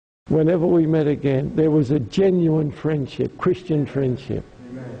whenever we met again, there was a genuine friendship, Christian friendship.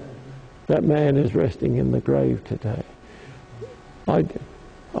 Amen. That man is resting in the grave today.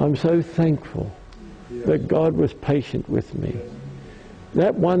 I'm so thankful that God was patient with me.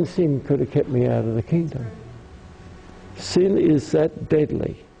 That one sin could have kept me out of the kingdom. Sin is that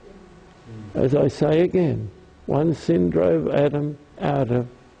deadly. As I say again, one sin drove Adam out of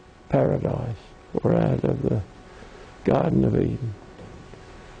paradise, or out of the Garden of Eden.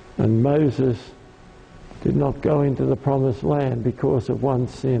 And Moses did not go into the promised land because of one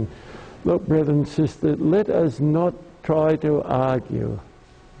sin. Look, brethren and sisters, let us not try to argue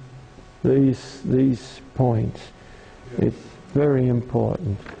these points. It's very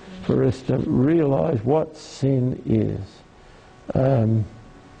important for us to realize what sin is.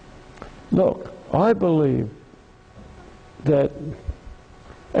 Look, I believe that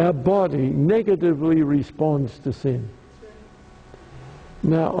our body negatively responds to sin.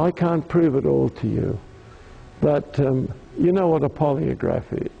 Now, I can't prove it all to you, but you know what a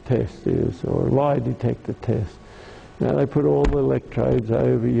polygraph test is, or a lie detector test. Now, they put all the electrodes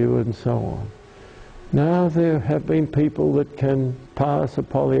over you and so on. Now, there have been people that can pass a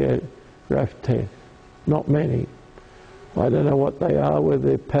polygraph test. Not many. I don't know what they are, whether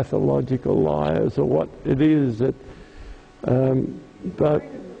they're pathological liars or what it is that, but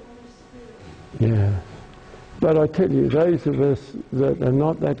yeah. But I tell you, those of us that are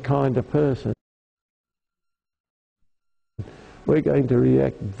not that kind of person, we're going to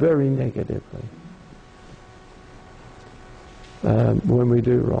react very negatively when we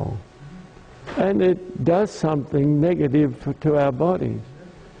do wrong. And it does something negative to our bodies.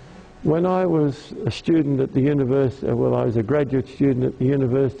 When I was a student at the university, well, I was a graduate student at the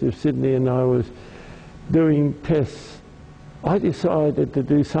University of Sydney, and I was doing tests, I decided to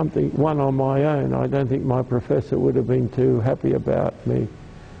do one on my own. I don't think my professor would have been too happy about me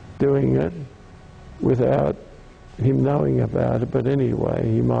doing it without him knowing about it, but anyway,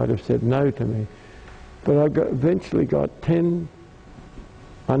 he might have said no to me. But I eventually got 10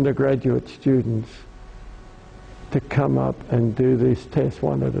 undergraduate students to come up and do this test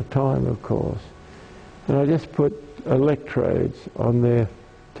one at a time, of course. And I just put electrodes on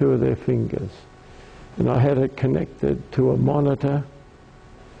two of their fingers. And I had it connected to a monitor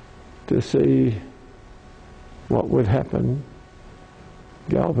to see what would happen.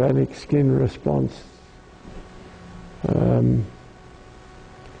 Galvanic skin response.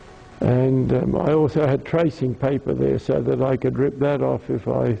 I also had tracing paper there so that I could rip that off if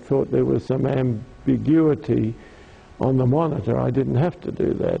I thought there was some ambiguity on the monitor. I didn't have to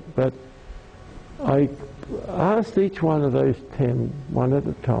do that, but I asked each one of those 10, one at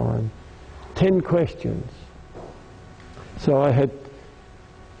a time, 10 questions. So I had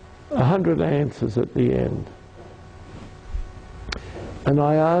 100 answers at the end. And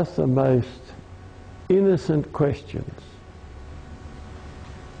I asked the most innocent questions.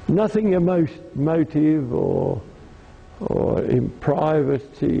 Nothing emotive or in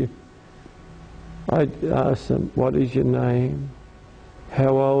privacy. I asked them, what is your name?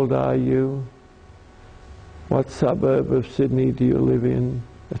 How old are you? What suburb of Sydney do you live in?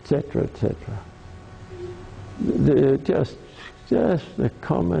 Etc., etc. They're just a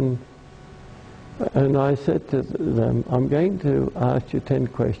common. And I said to them, I'm going to ask you 10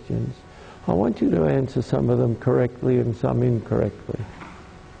 questions. I want you to answer some of them correctly and some incorrectly.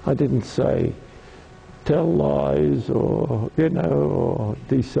 I didn't say tell lies or, or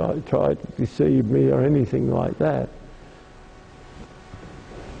try to deceive me or anything like that.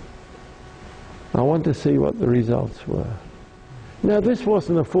 I want to see what the results were. Now, this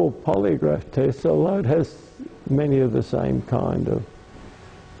wasn't a full polygraph test, although it has many of the same kind of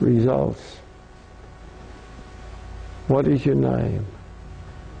results. What is your name?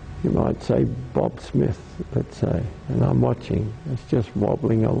 You might say Bob Smith, let's say, and I'm watching. It's just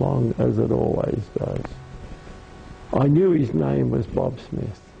wobbling along as it always does. I knew his name was Bob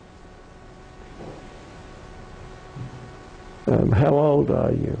Smith. How old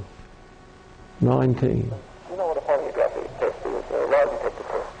are you? 19. You know what a polygraph test is, a lie detector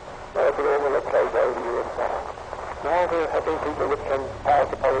test. Now put all the electrodes over you and so on. Now there have been people that can pass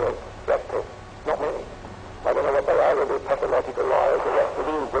the polygraph test. Not many. I don't know what they are, whether they're pathological liars or what it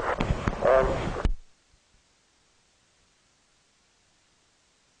is, but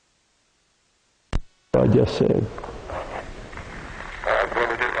I just said. When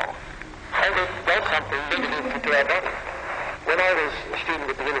we do wrong. And it does something negative to our body. When I was a student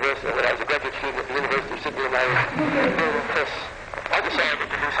at the university, when I was a graduate student at the University of Sydney, and I was doing a test, I decided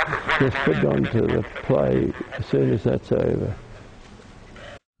to do something. Just put on to the play as soon as that's over.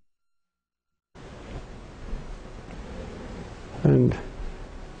 And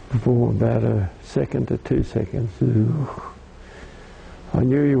for about a second to 2 seconds. I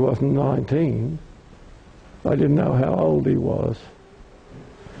knew he wasn't 19. I didn't know how old he was.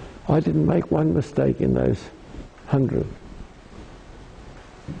 I didn't make one mistake in those 100.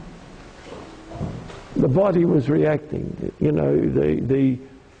 The body was reacting. You know, the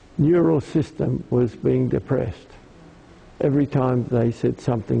neural system was being depressed every time they said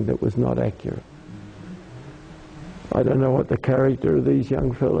something that was not accurate. I don't know what the character of these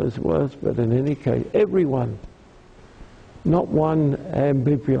young fellows was, but in any case, everyone, not one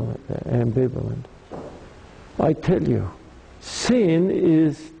ambivalent. I tell you, sin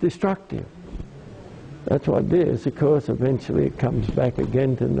is destructive. That's what it is. Of course, eventually it comes back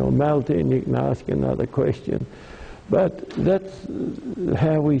again to normality and you can ask another question. But that's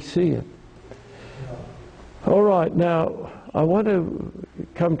how we see it. All right, now I want to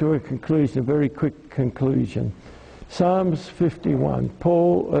come to a conclusion, a very quick conclusion. Psalms 51,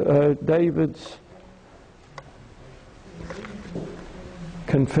 David's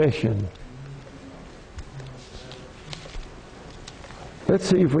confession. Let's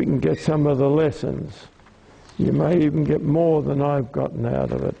see if we can get some of the lessons. You may even get more than I've gotten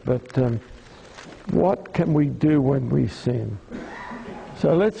out of it, but what can we do when we sin?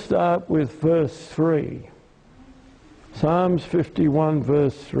 So let's start with verse 3. Psalms 51,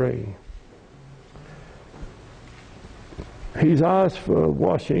 verse 3. He's asked for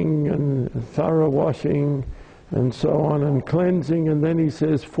washing and thorough washing and so on and cleansing, and then he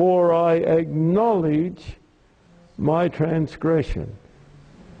says, "For I acknowledge my transgression."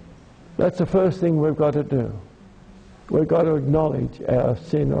 That's the first thing we've got to do. We've got to acknowledge our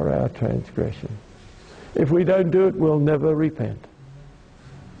sin or our transgression. If we don't do it, we'll never repent.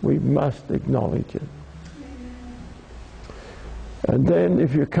 We must acknowledge it. And then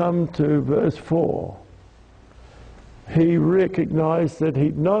if you come to verse 4, he recognized that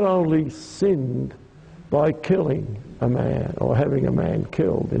he'd not only sinned by killing a man or having a man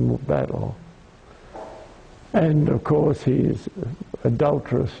killed in battle, and of course his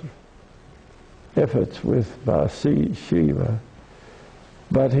adulterous efforts with Bathsheba,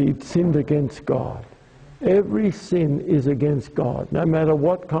 but he'd sinned against God. Every sin is against God, no matter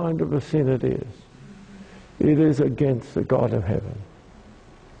what kind of a sin it is. It is against the God of heaven.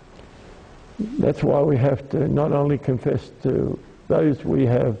 That's why we have to not only confess to those we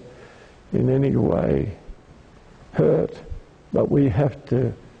have in any way hurt, but we have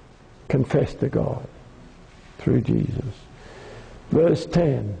to confess to God through Jesus. Verse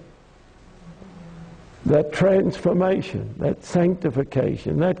 10, that transformation, that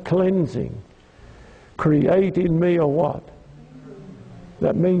sanctification, that cleansing, create in me a what?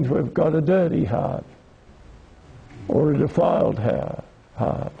 That means we've got a dirty heart or a defiled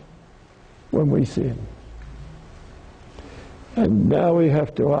heart when we sin. And now we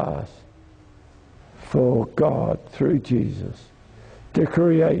have to ask for God, through Jesus, to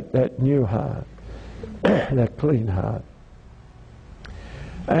create that new heart, that clean heart.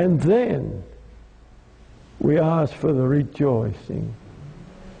 And then we ask for the rejoicing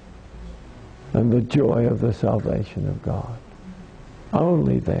and the joy of the salvation of God.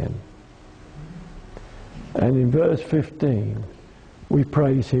 Only then. And in verse 15, we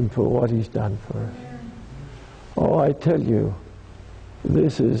praise him for what he's done for us. Oh, I tell you,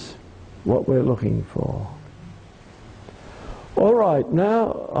 this is what we're looking for. All right,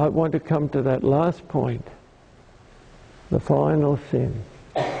 now I want to come to that last point, the final sin.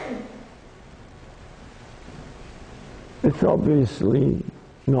 It's obviously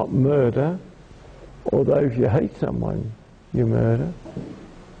not murder, although if you hate someone, you murder.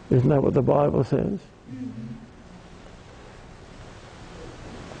 Isn't that what the Bible says?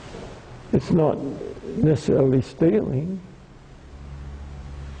 It's not necessarily stealing.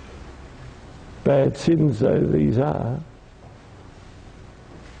 Bad sins though these are,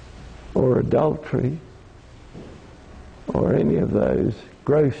 or adultery, or any of those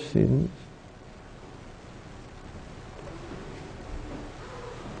gross sins.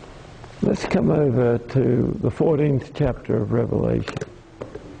 Let's come over to the 14th chapter of Revelation.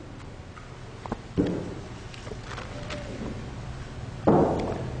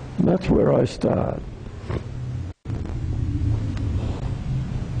 That's where I start.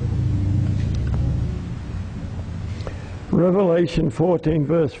 Revelation 14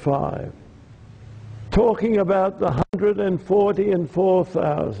 verse 5. Talking about the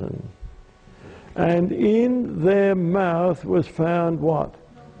 144,000. And in their mouth was found what?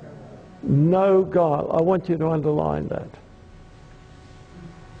 No guile. I want you to underline that.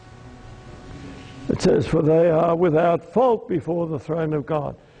 It says, for they are without fault before the throne of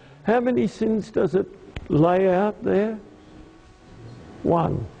God. How many sins does it lay out there?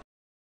 One.